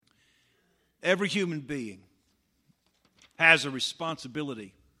Every human being has a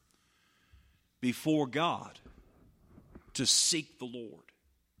responsibility before God to seek the Lord.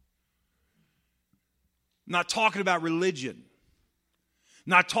 I'm not talking about religion. I'm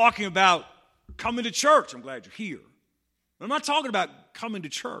not talking about coming to church. I'm glad you're here. I'm not talking about coming to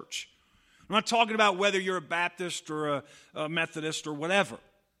church. I'm not talking about whether you're a Baptist or a Methodist or whatever.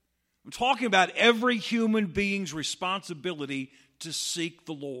 I'm talking about every human being's responsibility to seek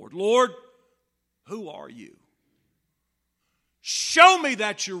the Lord. Lord, who are you? Show me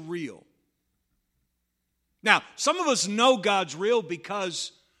that you're real. Now, some of us know God's real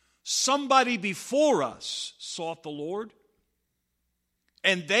because somebody before us sought the Lord,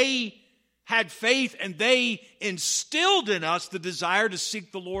 and they had faith, and they instilled in us the desire to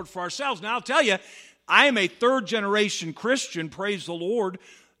seek the Lord for ourselves. Now, I'll tell you, I am a third-generation Christian, praise the Lord,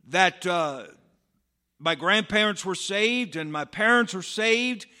 that my grandparents were saved and my parents were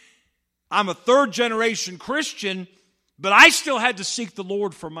saved. I'm a third-generation Christian, but I still had to seek the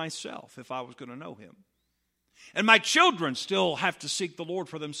Lord for myself if I was going to know Him. And my children still have to seek the Lord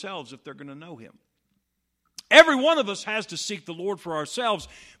for themselves if they're going to know Him. Every one of us has to seek the Lord for ourselves.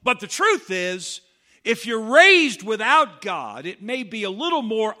 But the truth is, if you're raised without God, it may be a little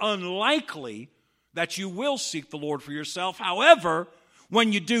more unlikely that you will seek the Lord for yourself. However,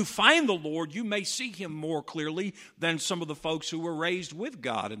 when you do find the Lord, you may see Him more clearly than some of the folks who were raised with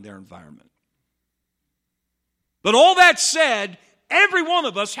God in their environment. But all that said, every one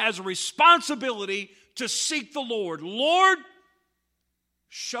of us has a responsibility to seek the Lord. Lord,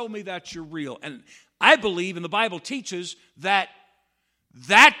 show me that you're real. And I believe, and the Bible teaches, that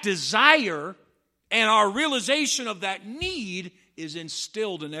desire and our realization of that need is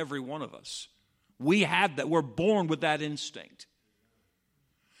instilled in every one of us. We have that. We're born with that instinct.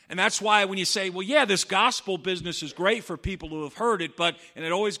 And that's why when you say, well, yeah, this gospel business is great for people who have heard it, and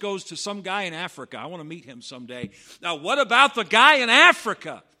it always goes to some guy in Africa. I want to meet him someday. Now, what about the guy in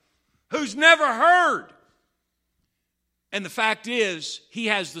Africa who's never heard? And the fact is, he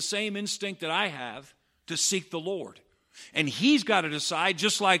has the same instinct that I have to seek the Lord. And he's got to decide,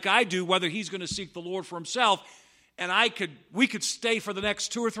 just like I do, whether he's going to seek the Lord for himself. And we could stay for the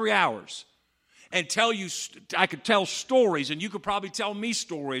next 2 or 3 hours and I could tell stories, and you could probably tell me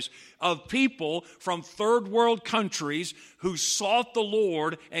stories of people from third world countries who sought the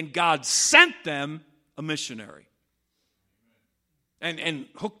Lord and God sent them a missionary and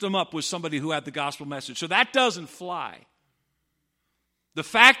hooked them up with somebody who had the gospel message. So that doesn't fly. The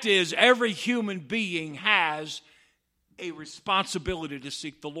fact is, every human being has a responsibility to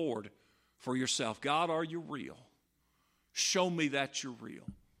seek the Lord for yourself. God, are you real? Show me that you're real.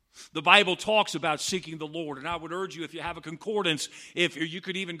 The Bible talks about seeking the Lord, and I would urge you, if you have a concordance, if you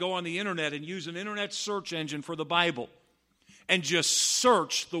could even go on the internet and use an internet search engine for the Bible and just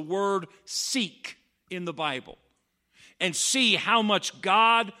search the word seek in the Bible and see how much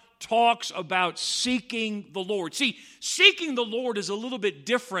God talks about seeking the Lord. See, seeking the Lord is a little bit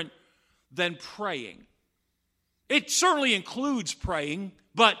different than praying. It certainly includes praying,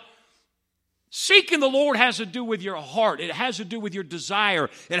 but seeking the Lord has to do with your heart. It has to do with your desire.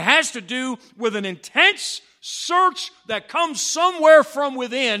 It has to do with an intense search that comes somewhere from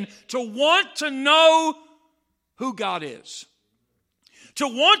within to want to know who God is, to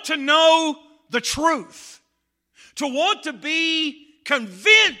want to know the truth, to want to be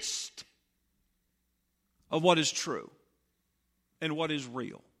convinced of what is true and what is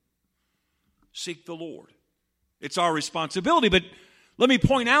real. Seek the Lord. It's our responsibility, but let me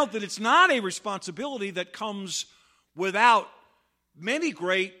point out that it's not a responsibility that comes without many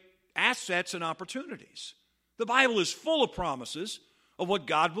great assets and opportunities. The Bible is full of promises of what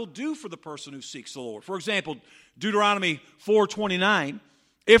God will do for the person who seeks the Lord. For example, Deuteronomy 4:29,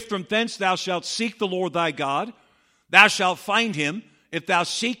 if from thence thou shalt seek the Lord thy God, thou shalt find him, if thou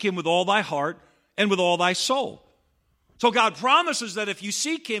seek him with all thy heart and with all thy soul. So God promises that if you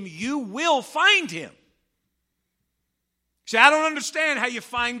seek him, you will find him. See, I don't understand how you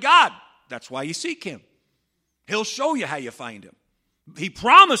find God. That's why you seek him. He'll show you how you find him. He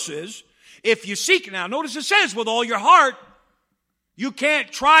promises if you seek. Now, notice it says with all your heart. You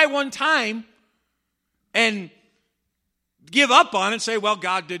can't try one time and give up on it and say, well,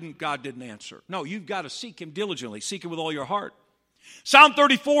 God didn't answer. No, you've got to seek him diligently. Seek him with all your heart. Psalm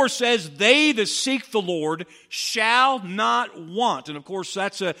 34 says, they that seek the Lord shall not want. And of course,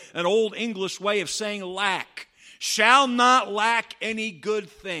 that's an old English way of saying lack. Shall not lack any good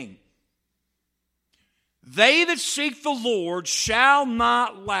thing. They that seek the Lord shall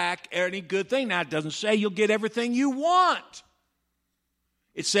not lack any good thing. Now, it doesn't say you'll get everything you want.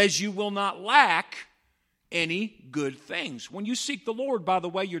 It says you will not lack any good things. When you seek the Lord, by the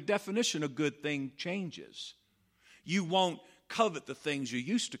way, your definition of good thing changes. You won't covet the things you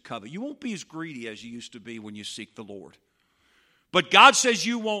used to covet. You won't be as greedy as you used to be when you seek the Lord. But God says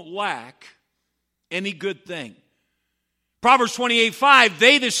you won't lack any good thing. Proverbs 28:5,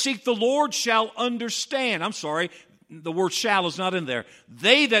 they that seek the Lord shall understand. I'm sorry, the word shall is not in there.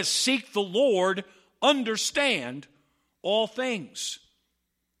 They that seek the Lord understand all things.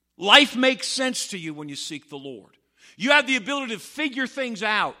 Life makes sense to you when you seek the Lord. You have the ability to figure things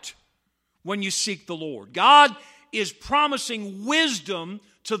out when you seek the Lord. God is promising wisdom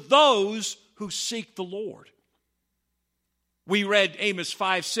to those who seek the Lord. We read Amos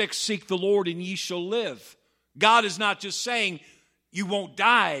 5:6, seek the Lord and ye shall live. God is not just saying you won't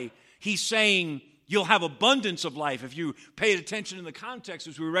die. He's saying you'll have abundance of life. If you paid attention in the context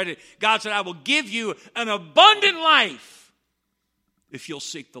as we read it, God said, I will give you an abundant life if you'll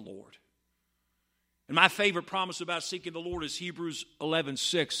seek the Lord. And my favorite promise about seeking the Lord is Hebrews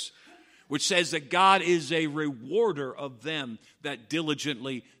 11:6, which says that God is a rewarder of them that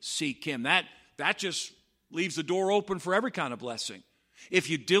diligently seek Him. That just leaves the door open for every kind of blessing.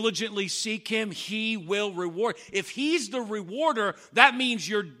 If you diligently seek Him, He will reward. If He's the rewarder, that means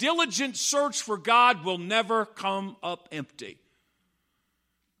your diligent search for God will never come up empty.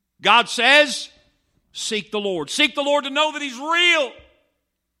 God says, seek the Lord. Seek the Lord to know that He's real.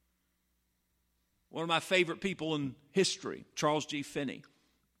 One of my favorite people in history, Charles G. Finney.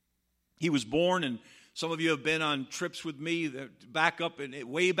 He was born, and some of you have been on trips with me back up,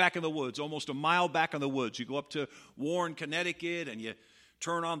 way back in the woods, almost a mile back in the woods. You go up to Warren, Connecticut, and you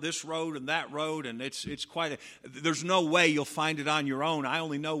turn on this road and that road, and it's quite there's no way you'll find it on your own. I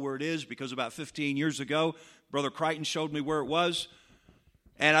only know where it is because about 15 years ago, Brother Crichton showed me where it was,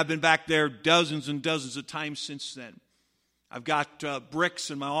 and I've been back there dozens and dozens of times since then. I've got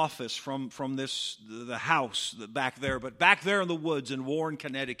bricks in my office from the house back there, but back there in the woods in Warren,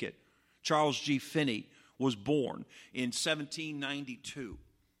 Connecticut, Charles G. Finney was born in 1792.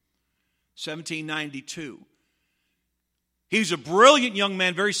 1792. He was a brilliant young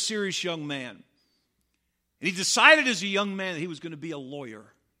man, very serious young man. And he decided as a young man that he was going to be a lawyer.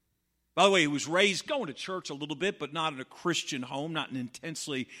 By the way, he was raised going to church a little bit, but not in a Christian home, not an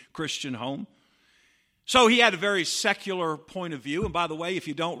intensely Christian home. So he had a very secular point of view. And by the way, if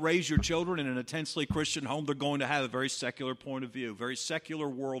you don't raise your children in an intensely Christian home, they're going to have a very secular point of view, very secular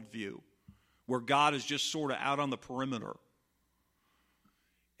worldview, where God is just sort of out on the perimeter.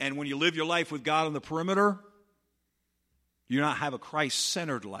 And when you live your life with God on the perimeter, you not have a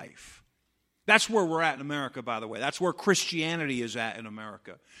Christ-centered life. That's where we're at in America, by the way. That's where Christianity is at in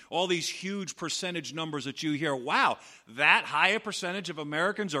America. All these huge percentage numbers that you hear, wow, that high a percentage of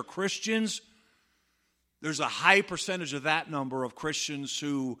Americans are Christians. There's a high percentage of that number of Christians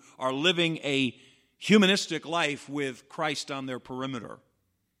who are living a humanistic life with Christ on their perimeter.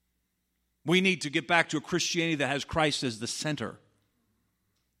 We need to get back to a Christianity that has Christ as the center.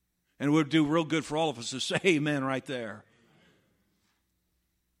 And it would do real good for all of us to say amen right there.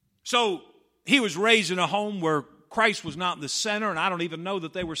 So he was raised in a home where Christ was not in the center, and I don't even know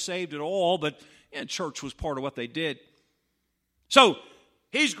that they were saved at all, but church was part of what they did. So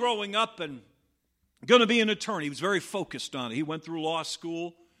he's growing up and going to be an attorney. He was very focused on it. He went through law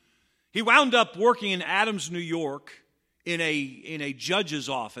school. He wound up working in Adams, New York, in a judge's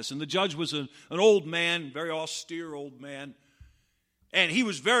office. And the judge was an old man, very austere old man. And he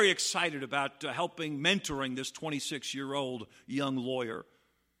was very excited about mentoring this 26-year-old young lawyer.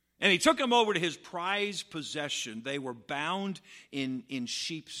 And he took him over to his prized possession. They were bound in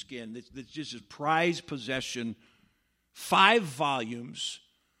sheepskin. It's just his prized possession, 5 volumes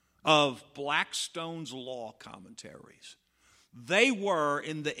of Blackstone's law commentaries. They were,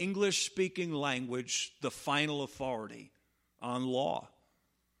 in the English-speaking language, the final authority on law.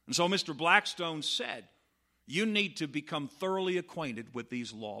 And so Mr. Blackstone said, you need to become thoroughly acquainted with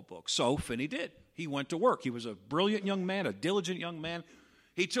these law books. So Finney did. He went to work. He was a brilliant young man, a diligent young man.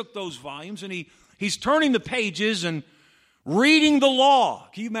 He took those volumes and he's turning the pages and reading the law.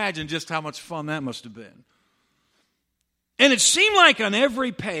 Can you imagine just how much fun that must have been? And it seemed like on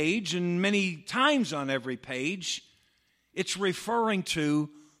every page, and many times on every page, it's referring to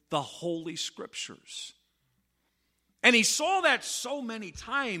the Holy Scriptures. And he saw that so many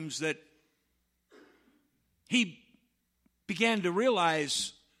times that he began to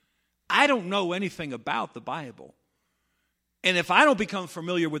realize, I don't know anything about the Bible. And if I don't become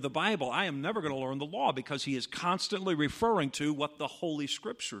familiar with the Bible, I am never going to learn the law, because he is constantly referring to what the Holy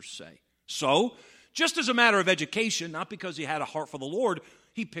Scriptures say. So, just as a matter of education, not because he had a heart for the Lord,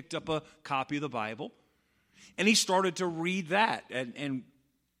 he picked up a copy of the Bible and he started to read that and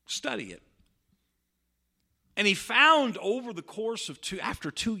study it. And he found over the course of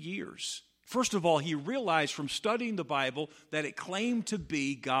after 2 years, first of all, he realized from studying the Bible that it claimed to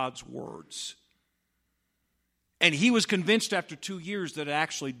be God's words. And he was convinced after 2 years that it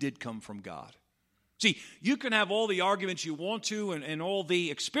actually did come from God. See, you can have all the arguments you want to and all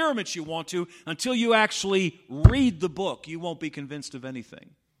the experiments you want to until you actually read the book. You won't be convinced of anything.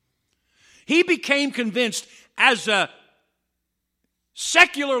 He became convinced as a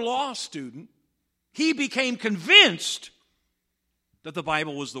secular law student. He became convinced that the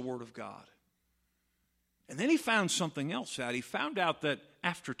Bible was the Word of God. And then he found something else out. He found out that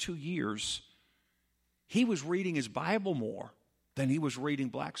after 2 years, he was reading his Bible more than he was reading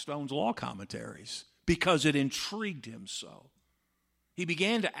Blackstone's law commentaries because it intrigued him so. He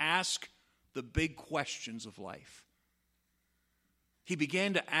began to ask the big questions of life. He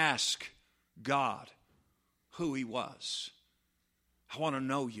began to ask God who he was. I want to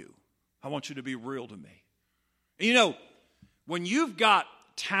know you. I want you to be real to me. And you know, when you've got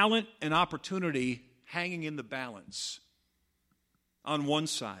talent and opportunity hanging in the balance on one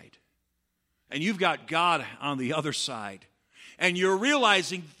side, and you've got God on the other side, and you're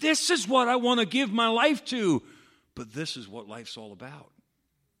realizing this is what I want to give my life to, but this is what life's all about.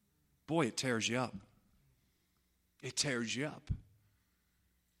 Boy, it tears you up. It tears you up.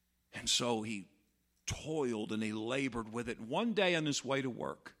 And so he toiled and he labored with it. And one day on his way to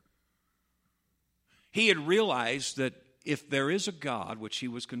work, he had realized that if there is a God, which he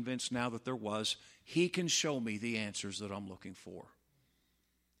was convinced now that there was, he can show me the answers that I'm looking for.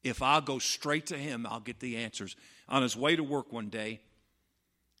 If I'll go straight to him, I'll get the answers. On his way to work one day,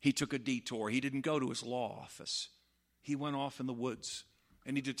 he took a detour. He didn't go to his law office. He went off in the woods.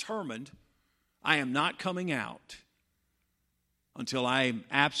 And he determined, I am not coming out until I am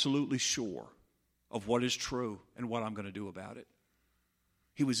absolutely sure of what is true and what I'm going to do about it.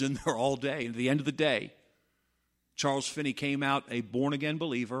 He was in there all day. And at the end of the day, Charles Finney came out a born-again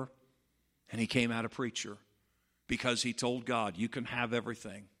believer, and he came out a preacher because he told God, you can have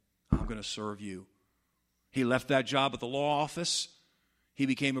everything. I'm going to serve you. He left that job at the law office. He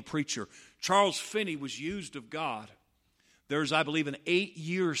became a preacher. Charles Finney was used of God. There's, I believe, an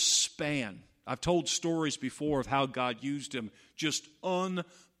 8-year span. I've told stories before of how God used him. Just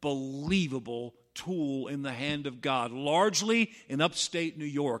unbelievable tool in the hand of God, largely in upstate New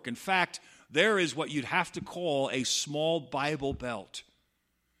York. In fact, there is what you'd have to call a small Bible Belt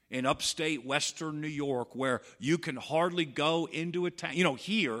in upstate western New York where you can hardly go into a town. You know,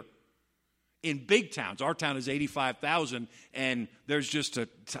 here in big towns, our town is 85,000, and there's just a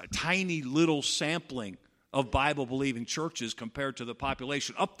tiny little sampling of Bible-believing churches compared to the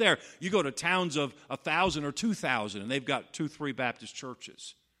population. Up there, you go to towns of 1,000 or 2,000, and they've got 2-3 Baptist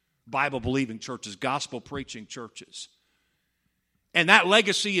churches, Bible-believing churches, gospel-preaching churches. And that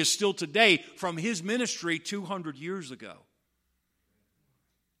legacy is still today from his ministry 200 years ago.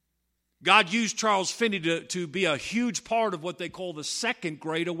 God used Charles Finney to be a huge part of what they call the Second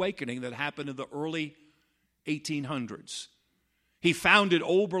Great Awakening that happened in the early 1800s. He founded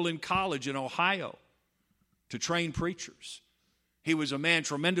Oberlin College in Ohio to train preachers. He was a man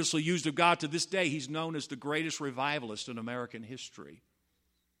tremendously used of God. To this day, he's known as the greatest revivalist in American history.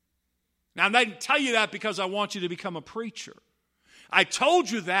 Now, I didn't tell you that because I want you to become a preacher. I told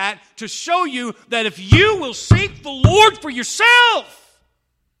you that to show you that if you will seek the Lord for yourself,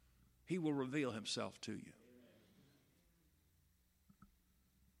 he will reveal himself to you.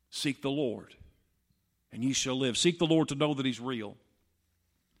 Seek the Lord, and ye shall live. Seek the Lord to know that he's real.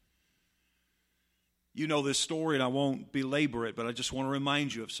 You know this story, and I won't belabor it, but I just want to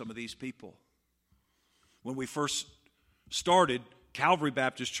remind you of some of these people. When we first started Calvary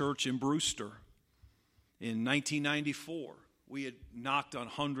Baptist Church in Brewster in 1994, we had knocked on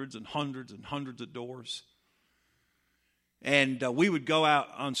hundreds and hundreds and hundreds of doors. And we would go out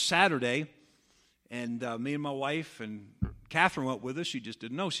on Saturday, and me and my wife and Catherine went with us. She just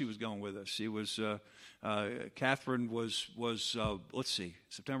didn't know she was going with us. She was Catherine was let's see,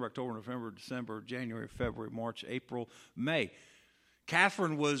 September, October, November, December, January, February, March, April, May.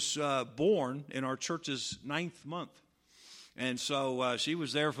 Catherine was born in our church's 9th month. And so she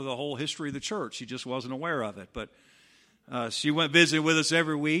was there for the whole history of the church. She just wasn't aware of it. But she went visiting with us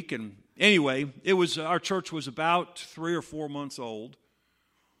every week. And anyway, our church was about 3 or 4 months old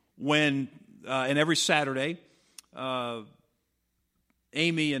when, and every Saturday,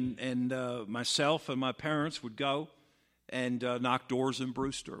 Amy and myself and my parents would go and knock doors in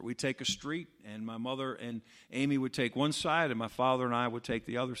Brewster. We'd take a street, and my mother and Amy would take one side, and my father and I would take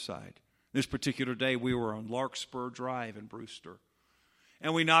the other side. This particular day, we were on Larkspur Drive in Brewster.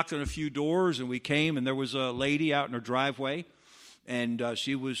 And we knocked on a few doors, and we came, and there was a lady out in her driveway And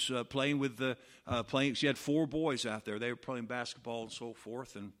she was playing with playing. She had 4 boys out there. They were playing basketball and so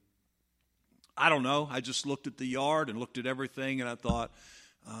forth. And I don't know. I just looked at the yard and looked at everything, and I thought,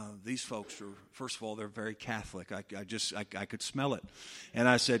 these folks are, first of all, they're very Catholic. I could smell it. And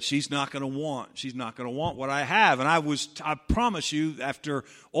I said, she's not going to want what I have. And I promise you, after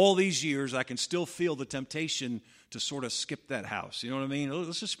all these years, I can still feel the temptation to sort of skip that house. You know what I mean?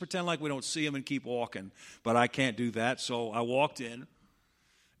 Let's just pretend like we don't see him and keep walking. But I can't do that. So I walked in,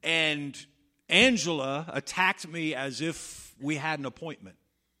 and Angela attacked me as if we had an appointment.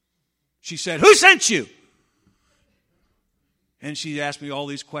 She said, "Who sent you?" And she asked me all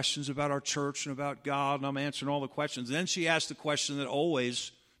these questions about our church and about God, and I'm answering all the questions. And then she asked the question that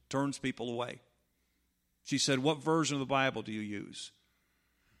always turns people away. She said, "What version of the Bible do you use?"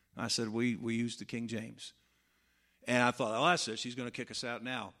 I said, we use the King James. And I thought, oh, that's it. She's going to kick us out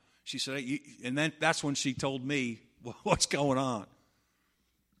now. She said, and then that's when she told me what's going on.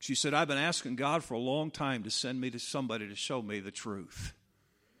 She said, "I've been asking God for a long time to send me to somebody to show me the truth."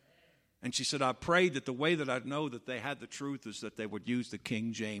 And she said, "I prayed that the way that I'd know that they had the truth is that they would use the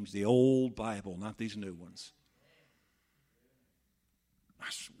King James, the old Bible, not these new ones."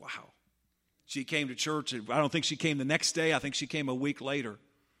 I said, wow. She came to church. I don't think she came the next day. I think she came a week later.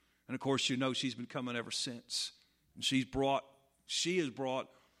 And, of course, you know she's been coming ever since. And she has brought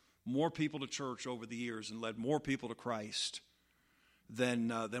more people to church over the years and led more people to Christ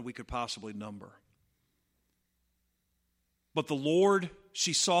than we could possibly number. But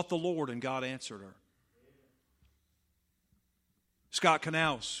she sought the Lord, and God answered her. Scott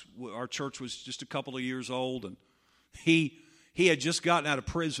Knaus, our church was just a couple of years old, and he had just gotten out of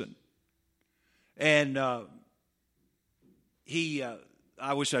prison. And I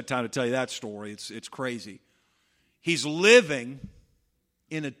wish I had time to tell you that story. It's crazy. He's living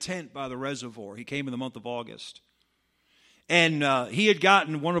in a tent by the reservoir. He came in the month of August. And he had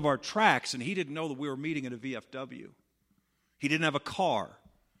gotten one of our tracts, and he didn't know that we were meeting at a VFW. He didn't have a car.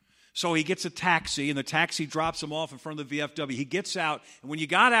 So he gets a taxi, and the taxi drops him off in front of the VFW. He gets out, and when you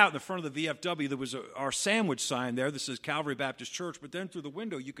got out in the front of the VFW, there was our sandwich sign there. This is Calvary Baptist Church. But then through the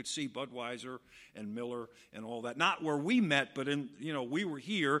window, you could see Budweiser and Miller and all that. Not where we met, but we were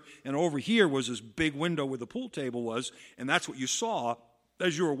here, and over here was this big window where the pool table was, and that's what you saw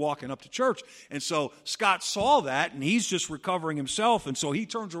as you were walking up to church. And so Scott saw that, and he's just recovering himself, and so he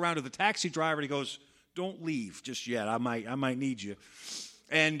turns around to the taxi driver, and he goes, "Don't leave just yet. I might need you."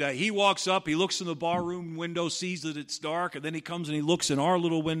 And he walks up, he looks in the barroom window, sees that it's dark, and then he comes and he looks in our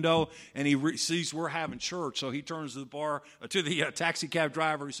little window, and he sees we're having church. So he turns to the taxi cab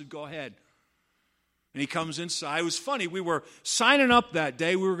driver. He said, "Go ahead." And he comes inside. It was funny. We were signing up that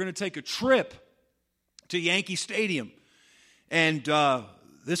day. We were going to take a trip to Yankee Stadium. And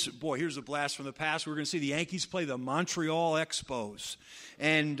here's a blast from the past. We were going to see the Yankees play the Montreal Expos.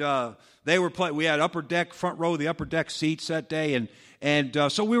 And they were playing. We had upper deck, front row, the upper deck seats that day.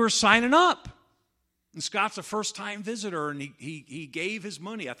 And so we were signing up. And Scott's a first-time visitor, and he gave his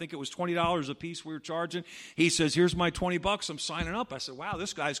money. I think it was $20 a piece we were charging. He says, "Here's my $20. I'm signing up." I said, "Wow,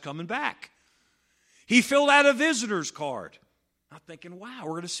 this guy's coming back." He filled out a visitor's card. I'm thinking, wow,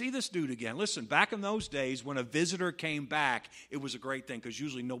 we're going to see this dude again. Listen, back in those days, when a visitor came back, it was a great thing because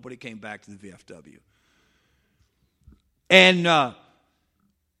usually nobody came back to the VFW. And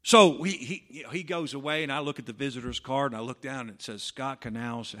so he goes away, and I look at the visitor's card, and I look down, and it says Scott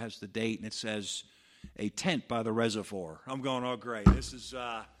Knaus, has the date, and it says a tent by the reservoir. I'm going, oh, great. This is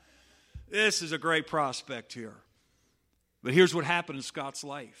a great prospect here. But here's what happened in Scott's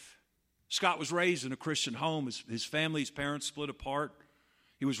life. Scott was raised in a Christian home. His family, his parents split apart.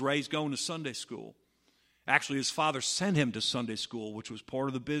 He was raised going to Sunday school. Actually, his father sent him to Sunday school, which was part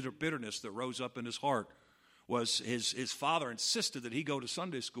of the bitterness that rose up in his heart. Was his father insisted that he go to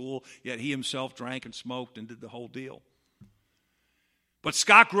Sunday school, yet he himself drank and smoked and did the whole deal. But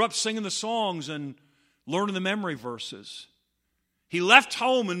Scott grew up singing the songs and learning the memory verses. He left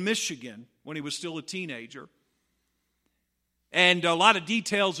home in Michigan when he was still a teenager. And a lot of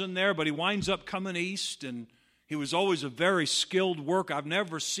details in there, but he winds up coming east, and he was always a very skilled worker. I've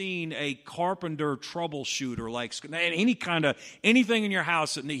never seen a carpenter troubleshooter like anything in your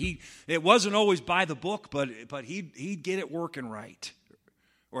house. It wasn't always by the book, but he'd get it working right,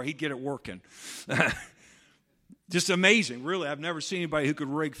 or he'd get it working. Just amazing, really. I've never seen anybody who could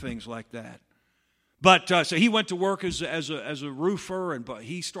rig things like that. But so he went to work as a roofer, but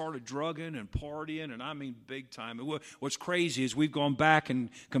he started drugging and partying, and I mean big time. What's crazy is we've gone back and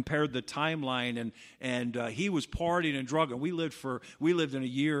compared the timeline, and he was partying and drugging. We lived for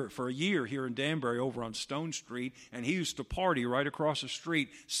a year here in Danbury over on Stone Street, and he used to party right across the street,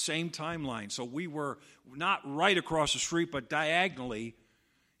 same timeline. So we were not right across the street, but diagonally.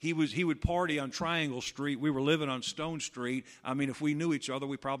 He would party on Triangle Street. We were living on Stone Street. I mean, if we knew each other,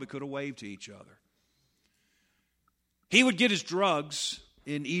 we probably could have waved to each other. He would get his drugs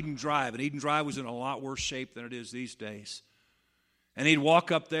in Eden Drive, and Eden Drive was in a lot worse shape than it is these days. And he'd walk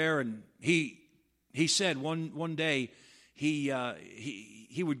up there, and he said one day he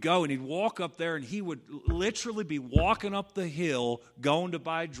would go and he'd walk up there, and he would literally be walking up the hill, going to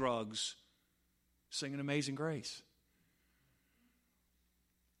buy drugs, singing Amazing Grace.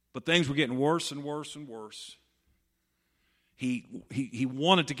 But things were getting worse and worse and worse. He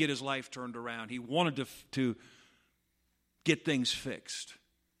wanted to get his life turned around. He wanted to get things fixed.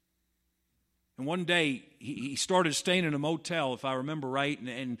 And one day, he started staying in a motel, if I remember right,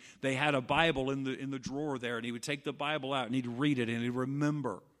 and they had a Bible in the drawer there, and he would take the Bible out, and he'd read it, and he'd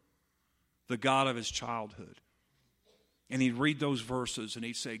remember the God of his childhood. And he'd read those verses, and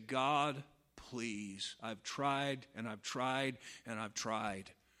he'd say, God, please, I've tried, and I've tried, and I've tried.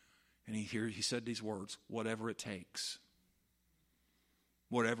 And he said these words, whatever it takes.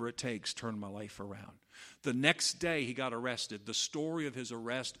 Whatever it takes, turn my life around. The next day he got arrested. The story of his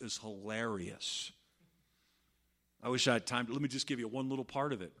arrest is hilarious. I wish I had time. Let me just give you one little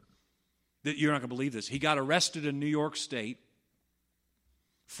part of it. You're not going to believe this. He got arrested in New York State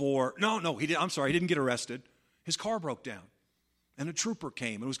he didn't get arrested. His car broke down. And a trooper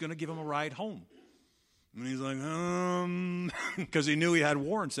came and was going to give him a ride home. And he's like, because he knew he had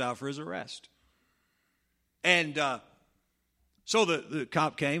warrants out for his arrest. And so the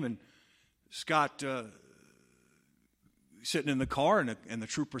cop came, and Scott sitting in the car, and the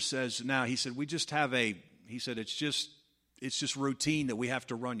trooper says, now, he said, it's just routine that we have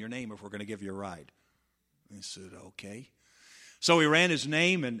to run your name if we're going to give you a ride. And he said, okay. So he ran his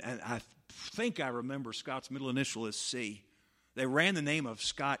name, and I think I remember Scott's middle initial is C. They ran the name of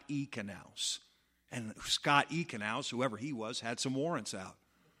Scott E. Knaus. And Scott E. Knaus, whoever he was, had some warrants out.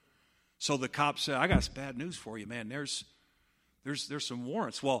 So the cop said, I got some bad news for you, man. There's some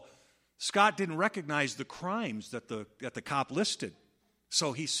warrants. Well, Scott didn't recognize the crimes that the cop listed.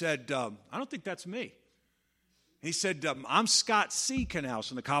 So he said, I don't think that's me. He said, I'm Scott C.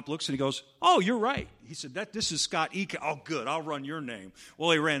 Knaus. And the cop looks and he goes, oh, you're right. He said, this is Scott E. Oh, good, I'll run your name.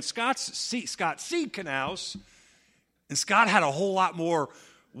 Well, he ran Scott C. Knaus, and Scott had a whole lot more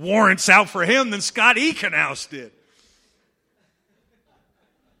warrants out for him than Scott E. Knaus did.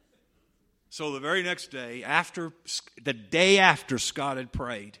 So the very next day, the day after Scott had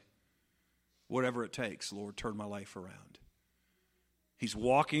prayed, whatever it takes, Lord, turn my life around. He's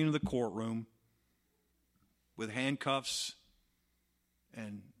walking into the courtroom with handcuffs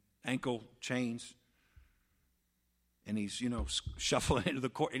and ankle chains. And he's, shuffling into the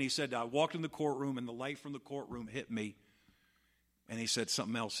court. And he said, I walked in the courtroom, and the light from the courtroom hit me. And he said,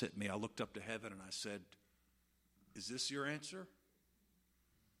 something else hit me. I looked up to heaven, and I said, is this your answer?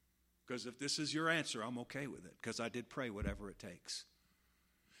 Because if this is your answer, I'm okay with it, because I did pray whatever it takes.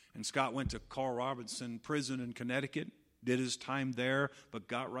 And Scott went to Carl Robinson Prison in Connecticut, did his time there, but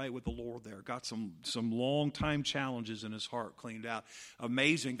got right with the Lord there. Got some long-time challenges in his heart cleaned out.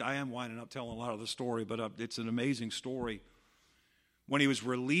 Amazing. I am winding up telling a lot of the story, but it's an amazing story. When he was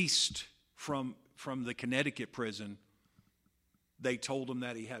released from the Connecticut prison, they told him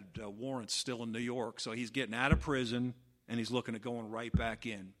that he had warrants still in New York. So he's getting out of prison, and he's looking at going right back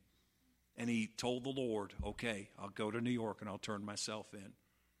in. And he told the Lord, okay, I'll go to New York and I'll turn myself in.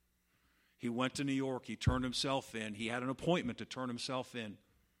 He went to New York. He turned himself in. He had an appointment to turn himself in.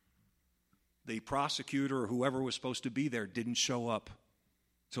 The prosecutor or whoever was supposed to be there didn't show up,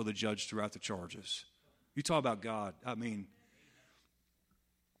 so the judge threw out the charges. You talk about God. I mean,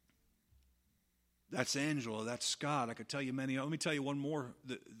 that's Angela. That's Scott. I could tell you many. Let me tell you one more.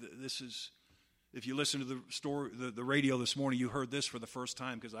 This is, if you listen to the story, the radio this morning, you heard this for the first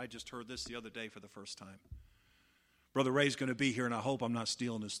time, because I just heard this the other day for the first time. Brother Ray's going to be here, and I hope I'm not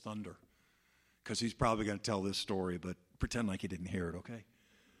stealing his thunder, because he's probably going to tell this story, but pretend like you didn't hear it, okay?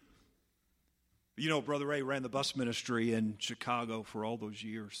 Brother Ray ran the bus ministry in Chicago for all those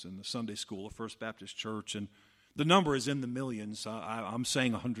years, in the Sunday school of First Baptist Church, and the number is in the millions. I'm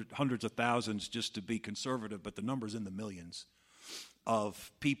saying hundreds of thousands just to be conservative, but the number is in the millions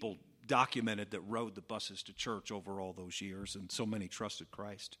of people documented that rode the buses to church over all those years, and so many trusted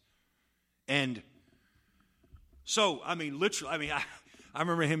Christ. And so, literally, I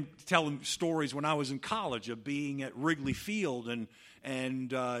remember him telling stories when I was in college of being at Wrigley Field and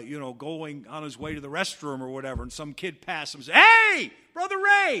going on his way to the restroom or whatever, and some kid passed him and said, "Hey, Brother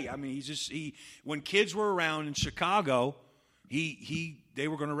Ray!" I mean, when kids were around in Chicago, they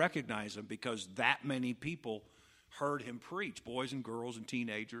were going to recognize him because that many people heard him preach, boys and girls and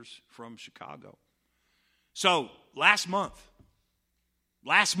teenagers from Chicago. So last month,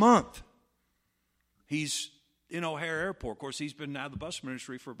 he's in O'Hare Airport. Of course, he's been out of the bus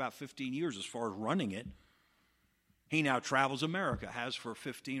ministry for about 15 years as far as running it. He now travels America, has for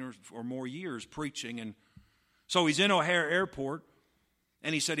 15 or more years preaching. And so he's in O'Hare Airport,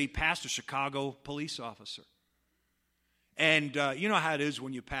 and he said he passed a Chicago police officer. And you know how it is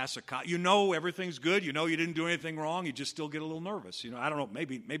when you pass a cop. You know everything's good. You know you didn't do anything wrong. You just still get a little nervous. I don't know.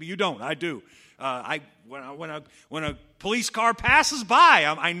 Maybe you don't. I do. When a police car passes by,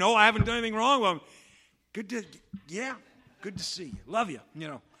 I know I haven't done anything wrong. Well, good to see you. Love you.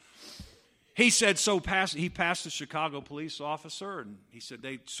 He said he passed the Chicago police officer, and he said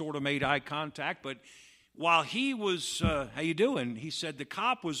they sort of made eye contact. But while he was, how you doing? He said the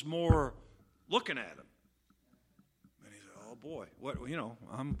cop was more looking at him. And he said, oh boy, what,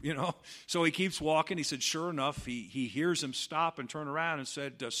 So he keeps walking. He said, sure enough, he hears him stop and turn around and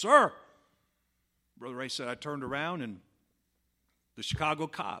said, sir. Brother Ray said, I turned around, and the Chicago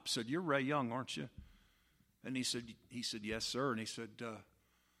cop said, you're Ray Young, aren't you? And he said, yes, sir. And he said,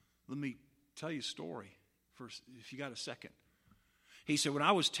 let me tell you a story first, if you got a second. He said, when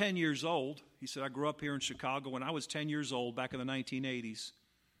I was 10 years old, he said, I grew up here in Chicago. When I was 10 years old, back in the 1980s,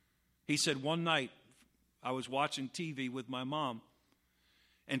 he said, one night I was watching TV with my mom.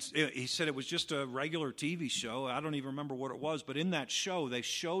 And he said it was just a regular TV show. I don't even remember what it was. But in that show, they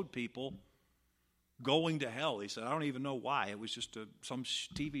showed people going to hell. He said, I don't even know why. It was just some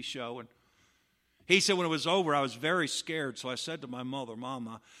TV show. And he said, when it was over, I was very scared. So I said to my mother,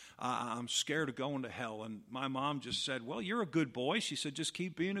 Mom, I'm scared of going to hell. And my mom just said, well, you're a good boy. She said, just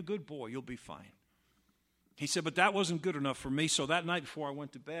keep being a good boy. You'll be fine. He said, but that wasn't good enough for me. So that night before I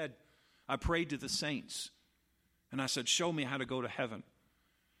went to bed, I prayed to the saints. And I said, show me how to go to heaven.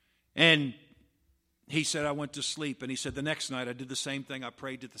 And he said, I went to sleep. And he said, the next night I did the same thing. I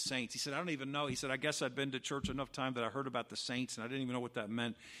prayed to the saints. He said, I don't even know. He said, I guess I'd been to church enough time that I heard about the saints, and I didn't even know what that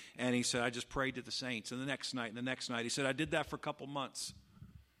meant. And he said, I just prayed to the saints. And the next night, he said, I did that for a couple months.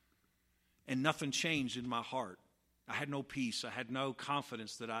 And nothing changed in my heart. I had no peace. I had no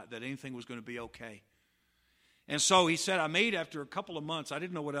confidence that anything was going to be okay. And so he said, after a couple of months, I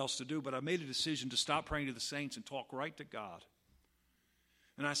didn't know what else to do, but I made a decision to stop praying to the saints and talk right to God.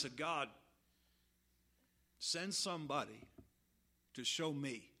 And I said, God, send somebody to show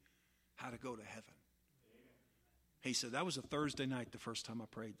me how to go to heaven. He said, that was a Thursday night the first time I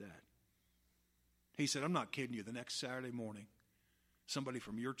prayed that. He said, I'm not kidding you. The next Saturday morning, somebody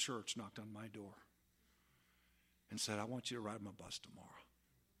from your church knocked on my door and said, I want you to ride my bus tomorrow.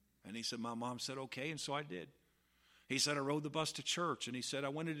 And he said, my mom said, okay, and so I did. He said, I rode the bus to church, and he said, I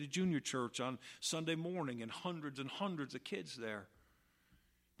went into junior church on Sunday morning, and hundreds of kids there.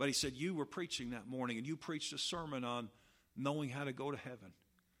 But he said, you were preaching that morning, and you preached a sermon on knowing how to go to heaven.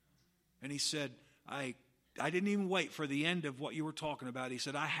 And he said, I didn't even wait for the end of what you were talking about. He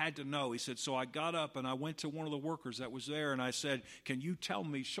said, I had to know. He said, so I got up, and I went to one of the workers that was there, and I said, can you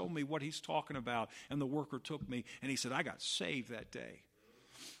show me what he's talking about? And the worker took me, and he said, I got saved that day.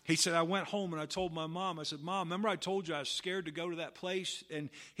 He said, I went home and I told my mom, I said, Mom, remember I told you I was scared to go to that place? And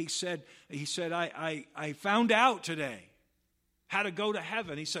he said, I found out today how to go to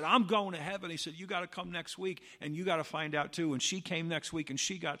heaven. He said, I'm going to heaven. He said, you got to come next week and you got to find out too. And she came next week and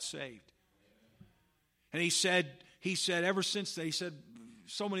she got saved. And he said, ever since that, he said,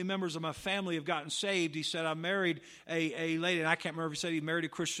 so many members of my family have gotten saved. He said, I married a lady, and I can't remember if he said he married a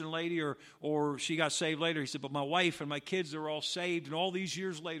Christian lady or she got saved later. He said, but my wife and my kids, they're all saved. And all these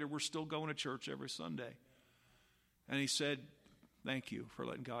years later, we're still going to church every Sunday. And he said, thank you for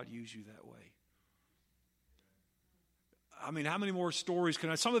letting God use you that way. I mean, how many more stories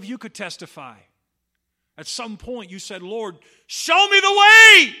some of you could testify. At some point you said, Lord, show me the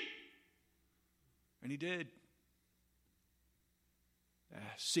way. And he did.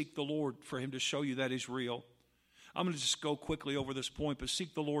 Seek the Lord for him to show you that he's real. I'm going to just go quickly over this point, but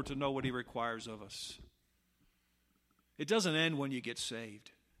seek the Lord to know what he requires of us. It doesn't end when you get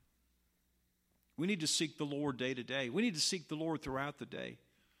saved. We need to seek the Lord day to day. We need to seek the Lord throughout the day.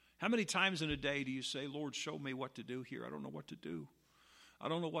 How many times in a day do you say, Lord, show me what to do here? I don't know what to do. I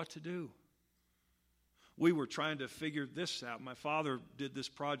don't know what to do. We were trying to figure this out. My father did this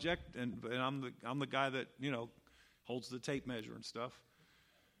project, and I'm the guy that, holds the tape measure and stuff.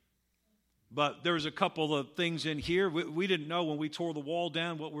 But there was a couple of things in here. We didn't know when we tore the wall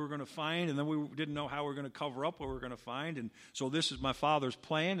down what we were going to find, and then we didn't know how we were going to cover up what we were going to find. And so this is my father's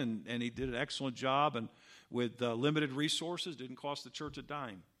plan, and he did an excellent job, and with limited resources, didn't cost the church a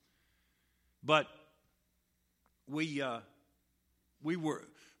dime. But we were,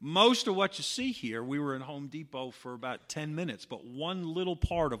 most of what you see here, we were in Home Depot for about 10 minutes, but one little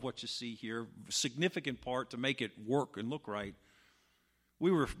part of what you see here, significant part to make it work and look right, we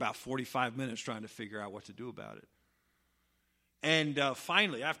were about 45 minutes trying to figure out what to do about it. And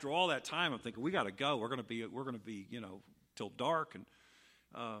finally, after all that time, I'm thinking, we got to go. We're going to be, till dark. And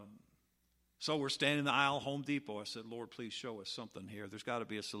so we're standing in the aisle, Home Depot. I said, Lord, please show us something here. There's got to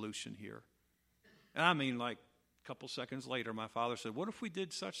be a solution here. And I mean, like a couple seconds later, my father said, what if we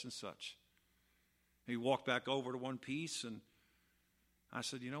did such and such? He walked back over to one piece, and I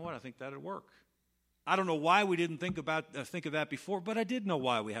said, you know what? I think that'd work. I don't know why we didn't think of that before, but I did know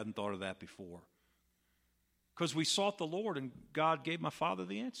why we hadn't thought of that before. Because we sought the Lord, and God gave my father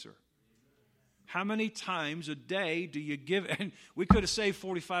the answer. How many times a day do you give? And we could have saved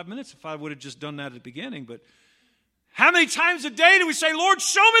 45 minutes if I would have just done that at the beginning, but how many times a day do we say, Lord,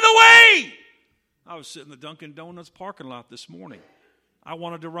 show me the way? I was sitting in the Dunkin' Donuts parking lot this morning. I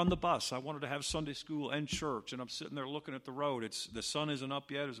wanted to run the bus. I wanted to have Sunday school and church, and I'm sitting there looking at the road. The sun isn't up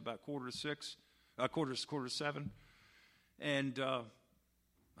yet. It's about 5:45. Quarter to 7, and I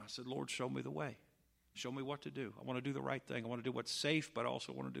said, Lord, show me the way. Show me what to do. I want to do the right thing. I want to do what's safe, but I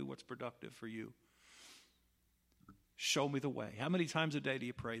also want to do what's productive for you. Show me the way. How many times a day do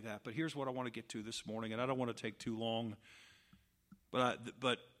you pray that? But here's what I want to get to this morning, and I don't want to take too long, but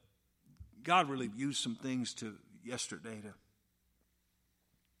God really used some things yesterday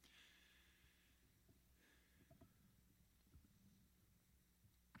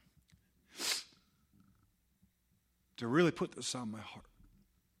to really put this on my heart.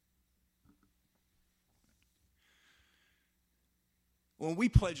 When we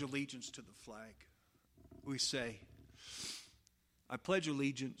pledge allegiance to the flag, we say, I pledge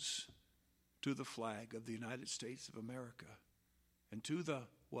allegiance to the flag of the United States of America and to the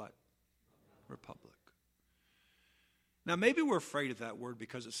what? Republic. Now, maybe we're afraid of that word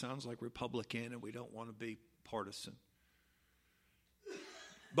because it sounds like Republican and we don't want to be partisan.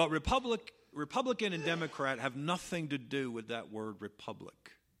 But Republican and Democrat have nothing to do with that word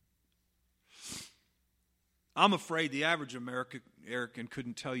republic. I'm afraid the average American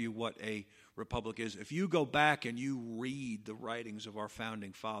couldn't tell you what a republic is. If you go back and you read the writings of our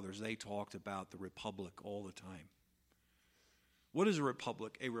founding fathers, they talked about the republic all the time. What is a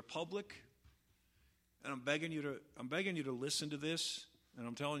republic? A republic, and I'm begging you to listen to this, and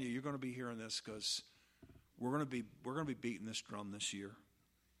I'm telling you, you're going to be hearing this because we're going to be beating this drum this year.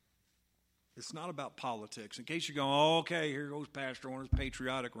 It's not about politics. In case you're going, oh, okay, here goes Pastor on his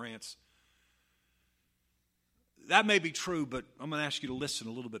patriotic rants. That may be true, but I'm going to ask you to listen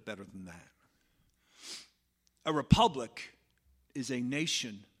a little bit better than that. A republic is a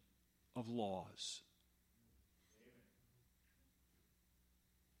nation of laws.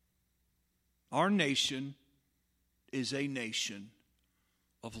 Our nation is a nation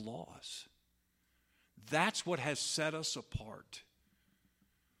of laws. That's what has set us apart.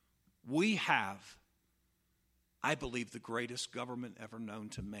 We have, I believe, the greatest government ever known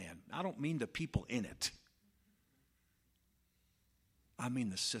to man. I don't mean the people in it. I mean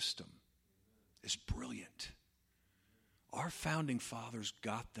the system is brilliant. Our founding fathers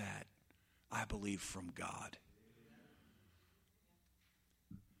got that, I believe, from God.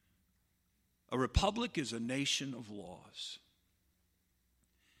 A republic is a nation of laws.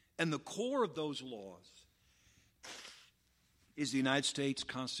 And the core of those laws is the United States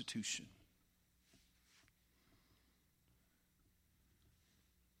Constitution.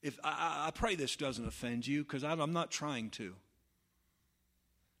 If I pray this doesn't offend you, because I'm not trying to.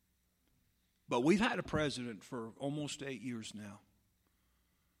 But we've had a president for almost 8 years now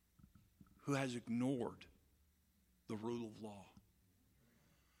who has ignored the rule of law.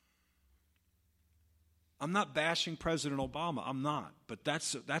 I'm not bashing President Obama. I'm not. But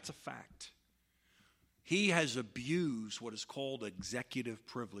that's a fact. He has abused what is called executive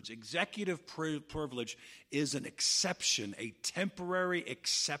privilege. Executive privilege is an exception, a temporary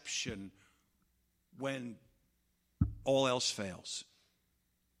exception when all else fails.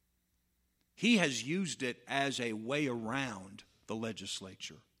 He has used it as a way around the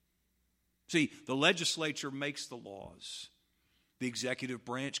legislature. See, the legislature makes the laws. The executive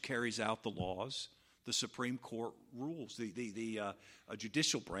branch carries out the laws. The Supreme Court rules. The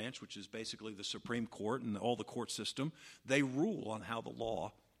judicial branch, which is basically the Supreme Court and all the court system, they rule on how the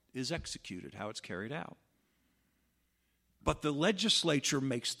law is executed, how it's carried out. But the legislature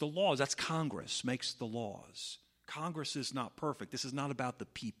makes the laws. That's Congress makes the laws. Congress is not perfect. This is not about the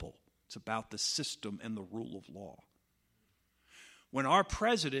people. It's about the system and the rule of law. When our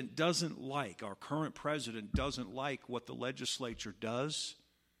president doesn't like, our current president doesn't like what the legislature does,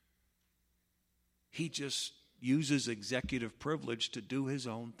 he just uses executive privilege to do his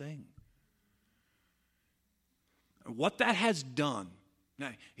own thing. What that has done, now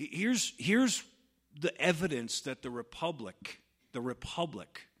here's the evidence that the republic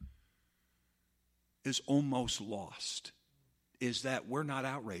is almost lost, is that we're not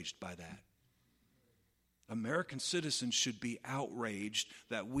outraged by that. American citizens should be outraged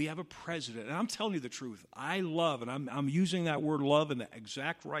that we have a president. And I'm telling you the truth. I love, and I'm using that word love in the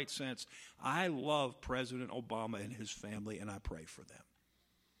exact right sense. I love President Obama and his family, and I pray for them.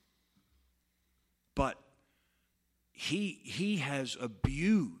 But he has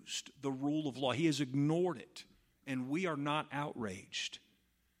abused the rule of law. He has ignored it, and we are not outraged.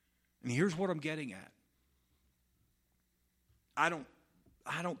 And here's what I'm getting at. I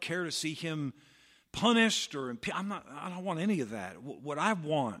don't care to see him punished or I don't want any of that. What I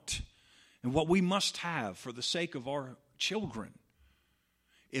want and what we must have for the sake of our children,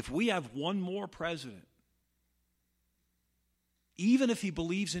 if we have one more president, even if he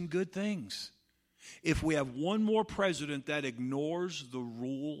believes in good things, if we have one more president that ignores the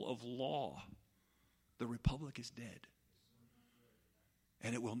rule of law, the republic is dead.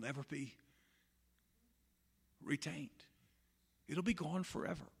 And it will never be retained. It'll be gone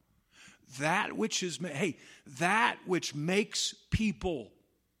forever. That which makes people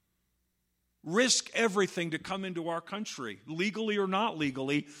risk everything to come into our country, legally or not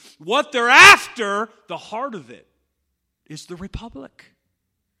legally, what they're after, the heart of it, is the republic.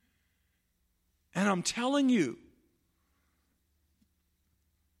 And I'm telling you,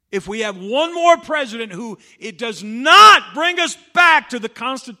 if we have one more president who it does not bring us back to the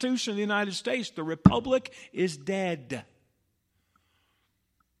Constitution of the United States, the republic is dead.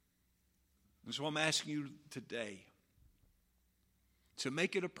 And so I'm asking you today to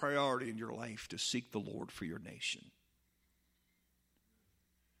make it a priority in your life to seek the Lord for your nation.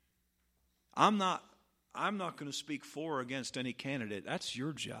 I'm not going to speak for or against any candidate. That's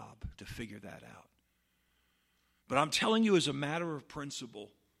your job to figure that out. But I'm telling you as a matter of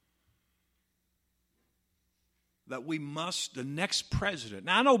principle that we must, the next president.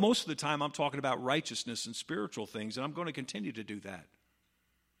 Now I know most of the time I'm talking about righteousness and spiritual things, and I'm going to continue to do that.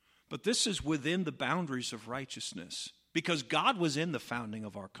 But this is within the boundaries of righteousness because God was in the founding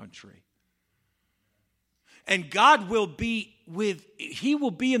of our country. And God will be He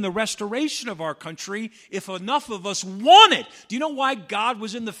will be in the restoration of our country if enough of us want it. Do you know why God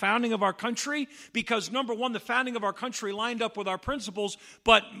was in the founding of our country? Because number one, the founding of our country lined up with our principles,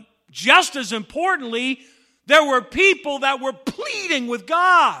 but just as importantly, there were people that were pleading with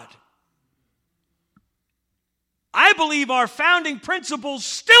God. I believe our founding principles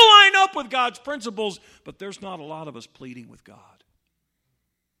still line up with God's principles, but there's not a lot of us pleading with God.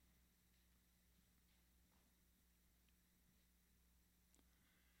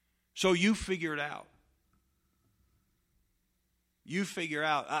 So you figure it out. You figure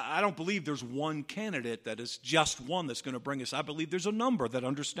out. I don't believe there's one candidate that is just one that's going to bring us. I believe there's a number that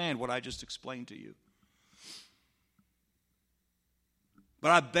understand what I just explained to you.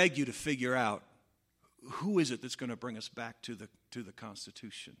 But I beg you to figure out, who is it that's going to bring us back to the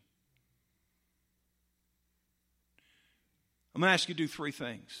Constitution? I'm going to ask you to do three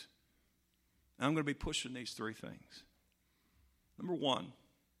things. And I'm going to be pushing these three things. Number one,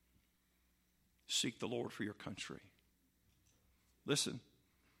 seek the Lord for your country. Listen,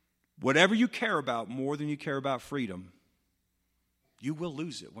 whatever you care about more than you care about freedom, you will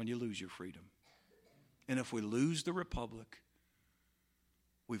lose it when you lose your freedom. And if we lose the republic,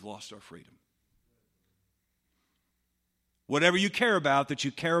 we've lost our freedom. Whatever you care about that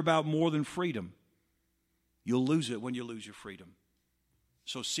you care about more than freedom, you'll lose it when you lose your freedom.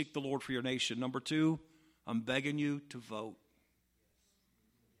 So seek the Lord for your nation. Number two, I'm begging you to vote.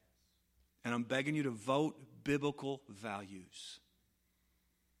 And I'm begging you to vote biblical values.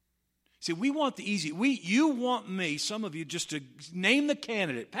 See, we want the easy. You want me, some of you, just to name the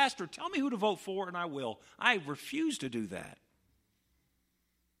candidate. Pastor, tell me who to vote for, and I will. I refuse to do that.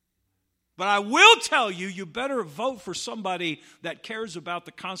 But I will tell you, you better vote for somebody that cares about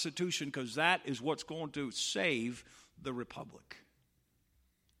the Constitution, because that is what's going to save the republic.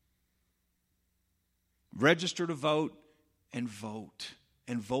 Register to vote and vote.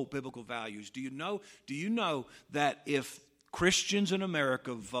 And vote biblical values. Do you know that if Christians in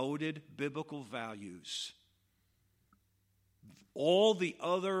America voted biblical values, all the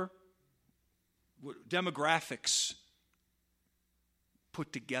other demographics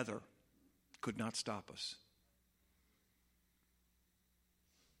put together could not stop us.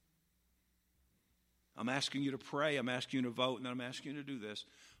 I'm asking you to pray, I'm asking you to vote, and then I'm asking you to do this.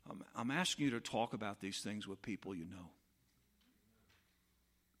 I'm asking you to talk about these things with people you know.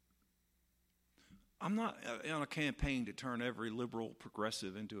 I'm not on a campaign to turn every liberal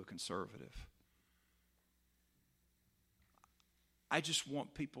progressive into a conservative. I just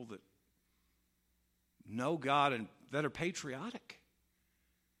want people that know God and that are patriotic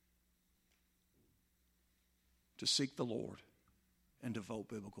to seek the Lord and devote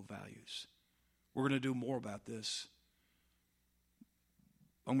biblical values. We're going to do more about this.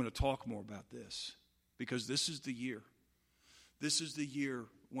 I'm going to talk more about this because this is the year. This is the year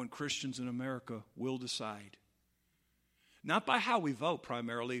when Christians in America will decide. Not by how we vote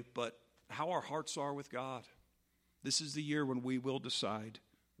primarily, but how our hearts are with God. This is the year when we will decide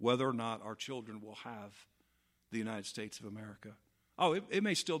whether or not our children will have the United States of America. Oh, it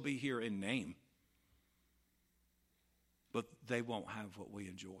may still be here in name, but they won't have what we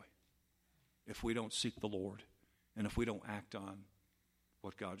enjoy if we don't seek the Lord and if we don't act on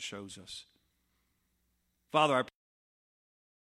what God shows us. Father, I pray